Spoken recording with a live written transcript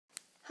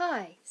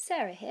Hi,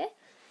 Sarah here,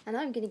 and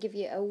I'm going to give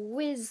you a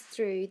whiz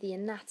through the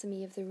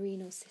anatomy of the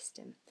renal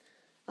system.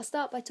 I'll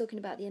start by talking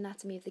about the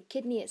anatomy of the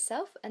kidney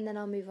itself, and then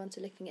I'll move on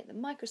to looking at the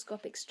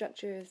microscopic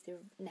structure of the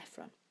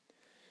nephron.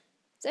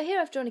 So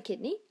here I've drawn a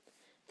kidney.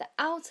 The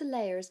outer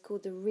layer is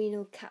called the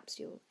renal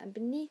capsule, and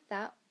beneath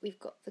that we've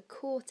got the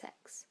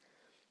cortex.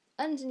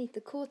 Underneath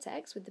the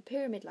cortex, with the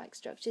pyramid-like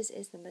structures,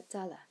 is the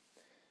medulla.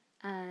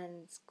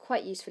 And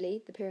quite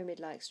usefully, the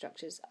pyramid-like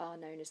structures are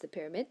known as the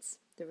pyramids,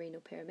 the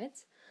renal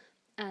pyramids.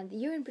 And the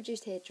urine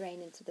produced here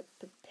drain into the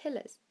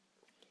papillas.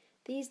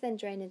 These then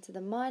drain into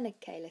the minor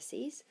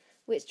calyces,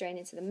 which drain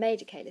into the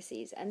major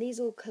calyces, and these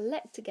all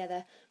collect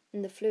together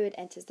and the fluid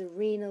enters the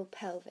renal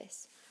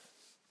pelvis.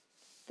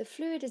 The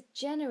fluid is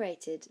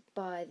generated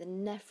by the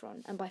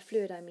nephron, and by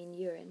fluid I mean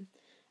urine,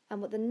 and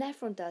what the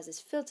nephron does is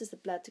filters the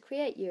blood to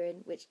create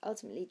urine, which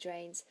ultimately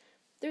drains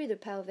through the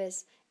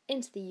pelvis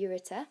into the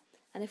ureter.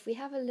 And if we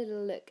have a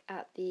little look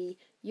at the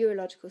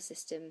urological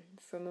system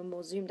from a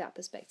more zoomed out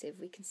perspective,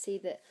 we can see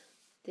that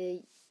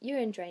the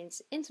urine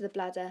drains into the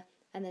bladder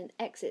and then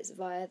exits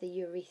via the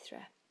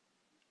urethra.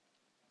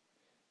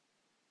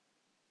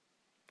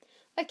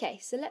 Okay,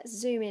 so let's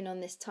zoom in on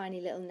this tiny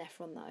little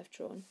nephron that I've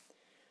drawn.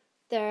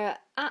 There are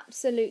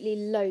absolutely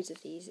loads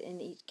of these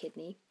in each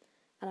kidney,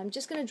 and I'm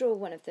just going to draw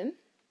one of them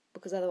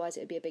because otherwise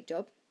it would be a big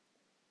job.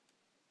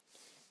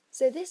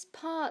 So this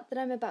part that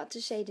I'm about to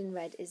shade in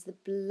red is the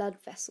blood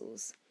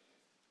vessels.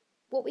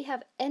 What we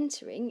have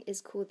entering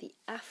is called the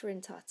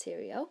afferent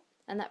arteriole,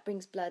 and that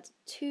brings blood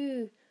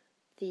to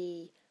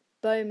the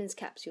Bowman's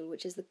capsule,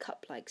 which is the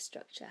cup-like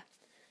structure.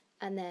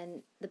 And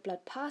then the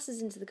blood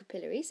passes into the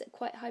capillaries at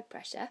quite high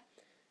pressure,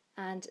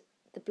 and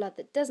the blood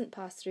that doesn't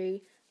pass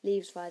through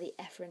leaves via the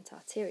efferent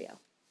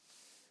arteriole.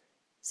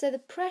 So the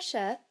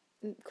pressure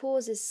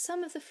causes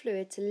some of the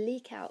fluid to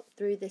leak out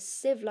through this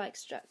sieve-like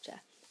structure,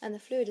 and the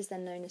fluid is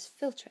then known as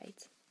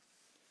filtrate.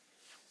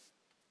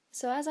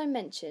 So as I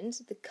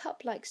mentioned, the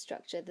cup-like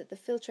structure that the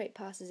filtrate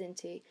passes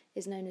into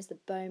is known as the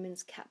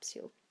Bowman's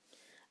capsule.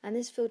 And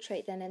this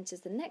filtrate then enters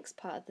the next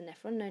part of the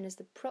nephron, known as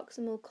the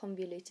proximal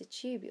convoluted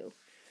tubule.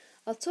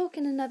 I'll talk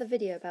in another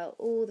video about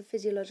all the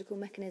physiological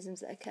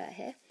mechanisms that occur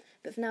here,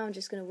 but for now I'm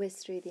just going to whiz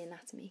through the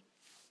anatomy.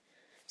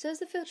 So as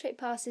the filtrate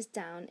passes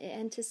down, it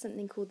enters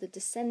something called the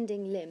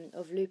descending limb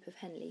of loop of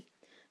Henle.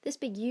 This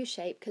big U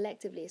shape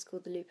collectively is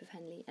called the loop of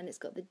Henle, and it's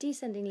got the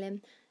descending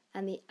limb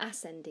and the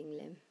ascending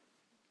limb.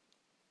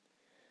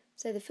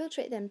 So the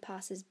filtrate then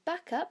passes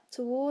back up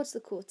towards the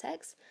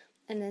cortex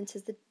and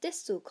enters the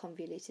distal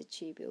convoluted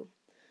tubule,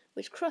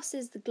 which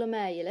crosses the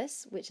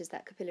glomerulus, which is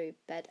that capillary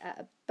bed,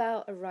 at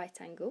about a right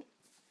angle.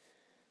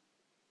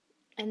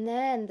 And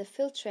then the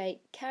filtrate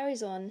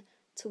carries on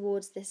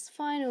towards this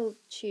final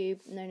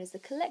tube known as the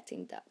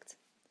collecting duct.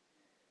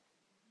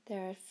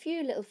 There are a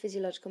few little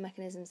physiological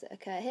mechanisms that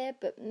occur here,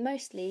 but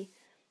mostly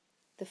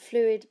the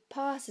fluid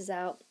passes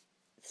out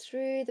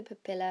through the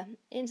papilla,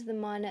 into the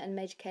minor and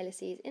major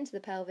calyces, into the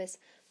pelvis,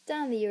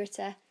 down the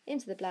ureter,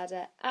 into the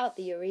bladder, out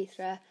the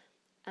urethra,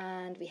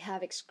 and we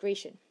have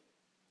excretion.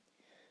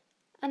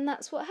 And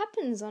that's what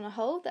happens on a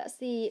whole. That's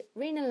the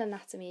renal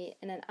anatomy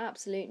in an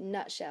absolute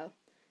nutshell.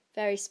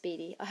 Very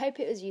speedy. I hope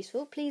it was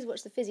useful. Please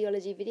watch the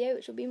physiology video,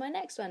 which will be my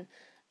next one.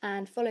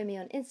 And follow me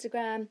on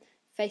Instagram,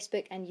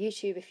 Facebook and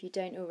YouTube if you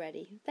don't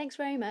already. Thanks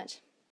very much.